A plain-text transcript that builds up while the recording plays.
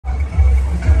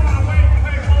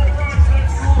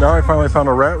Now I finally found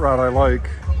a rat rod I like.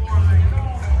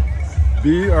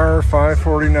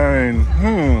 BR549.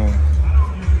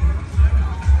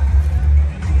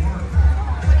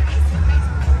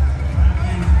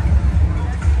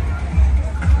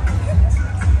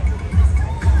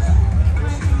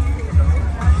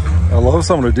 I love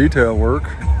some of the detail work.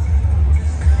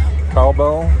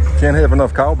 Cowbell. Can't have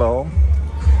enough cowbell.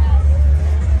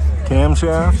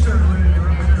 Camshaft.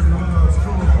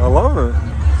 I love it.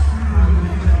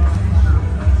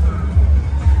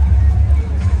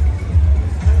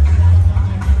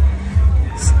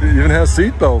 It even has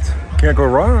seat belts. Can't go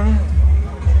wrong.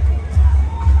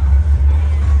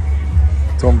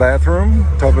 Its own bathroom,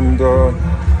 tub and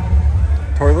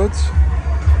toilets.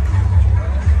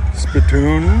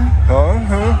 Spittoon.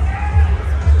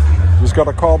 Just got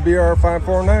to call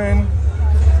BR549.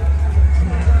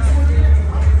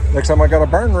 Next time I got a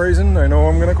barn raising, I know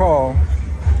I'm going to call.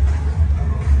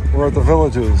 We're at the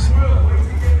Villages.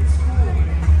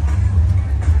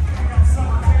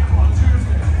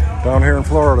 Down here in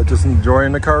Florida, just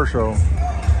enjoying the car show.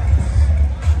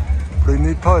 Pretty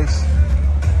neat place.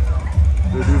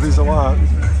 They do these a lot.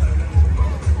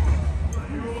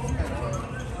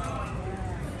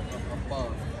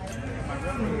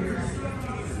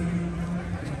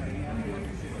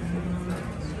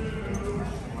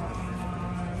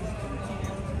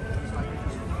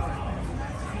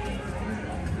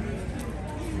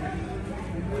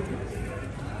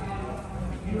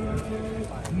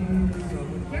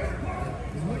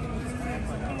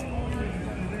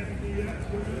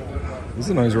 This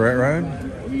is a nice rat ride.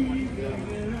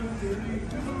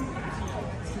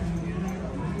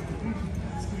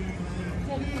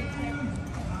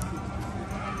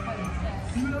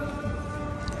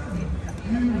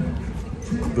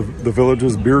 The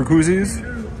Villages beer koozies.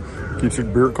 Keeps your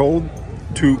beer cold.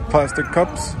 2 plastic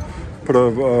cups. Put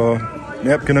a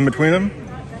napkin in between them.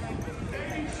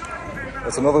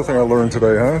 That's another thing I learned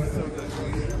today, huh?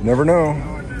 Never know.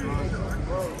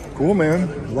 Cool, man.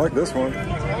 I like this one.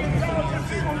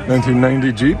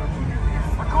 1990 Jeep.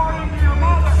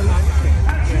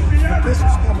 This is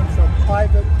coming from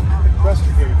private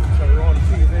investigators that are on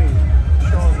TV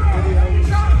showing the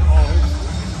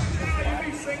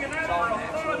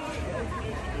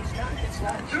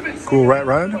videos. Cool rat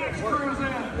ride.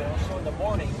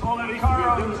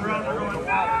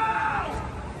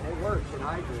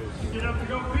 Get up to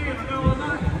go pee in the middle of the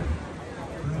night.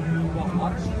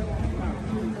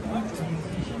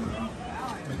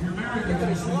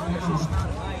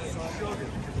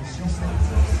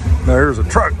 Now here's a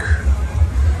truck.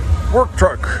 Work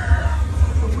truck.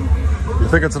 You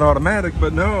think it's an automatic,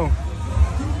 but no.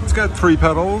 It's got 3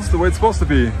 pedals the way it's supposed to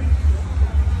be.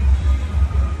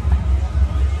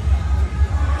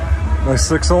 Nice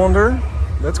 6-cylinder.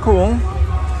 That's cool.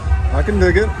 I can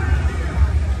dig it.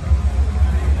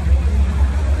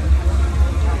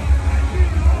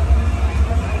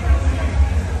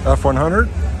 F100.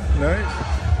 Nice.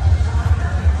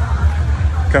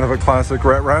 Kind of a classic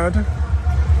rat ride.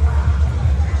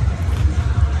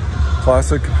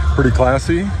 Classic, pretty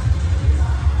classy.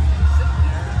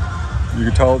 You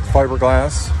can tell it's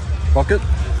fiberglass bucket.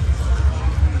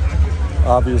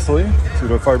 Obviously, see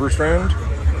the fiber strand.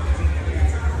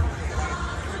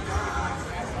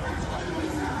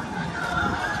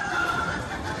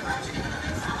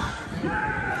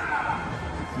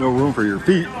 No room for your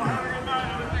feet.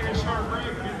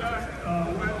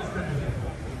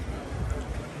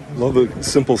 Love the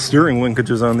simple steering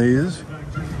linkages on these.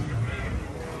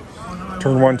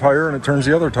 Turn one tire and it turns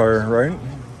the other tire, right?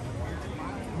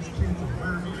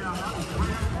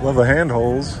 Love the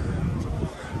handholds.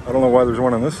 I don't know why there's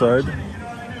one on this side.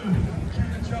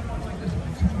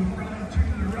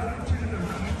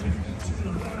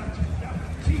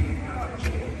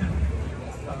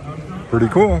 Pretty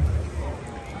cool.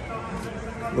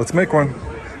 Let's make one.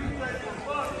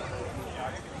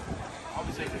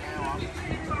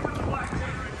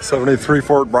 '73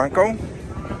 Ford Bronco.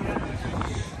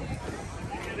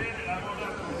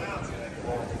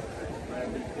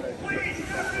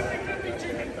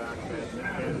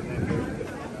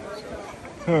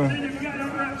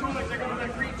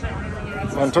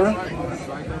 Hunter.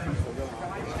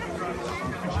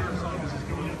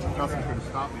 Nothing could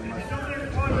stop me.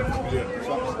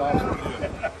 Something stops me.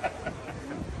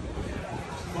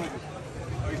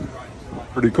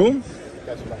 Pretty cool.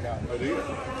 That's what I got. Oh, do you?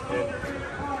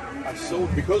 And I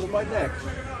sold, because of my neck,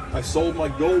 I sold my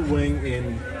Gold Wing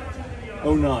in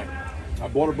 09. I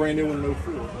bought a brand new one in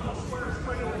 04.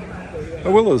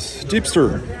 A Willis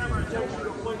Jeepster.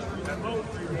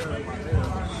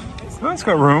 That's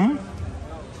got room.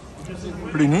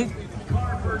 Pretty neat.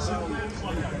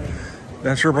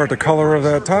 Not sure about the color of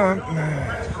that top.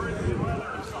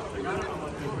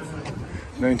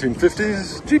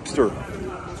 1950s Jeepster.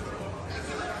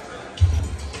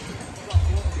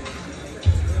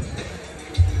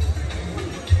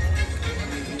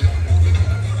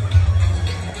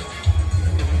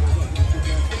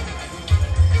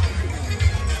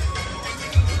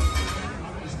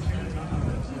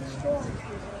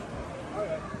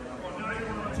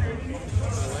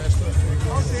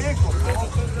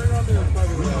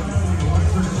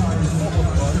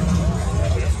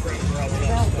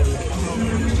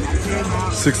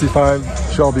 '65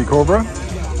 Shelby Cobra.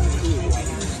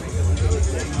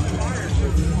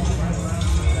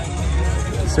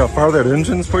 See how far that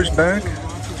engine's pushed back?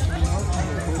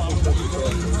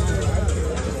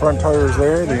 The front tire's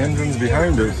there, the engine's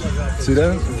behind it. See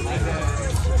that?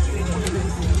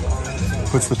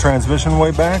 Puts the transmission way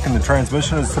back, and the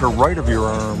transmission is to the right of your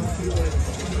arm.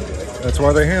 That's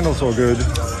why they handle so good.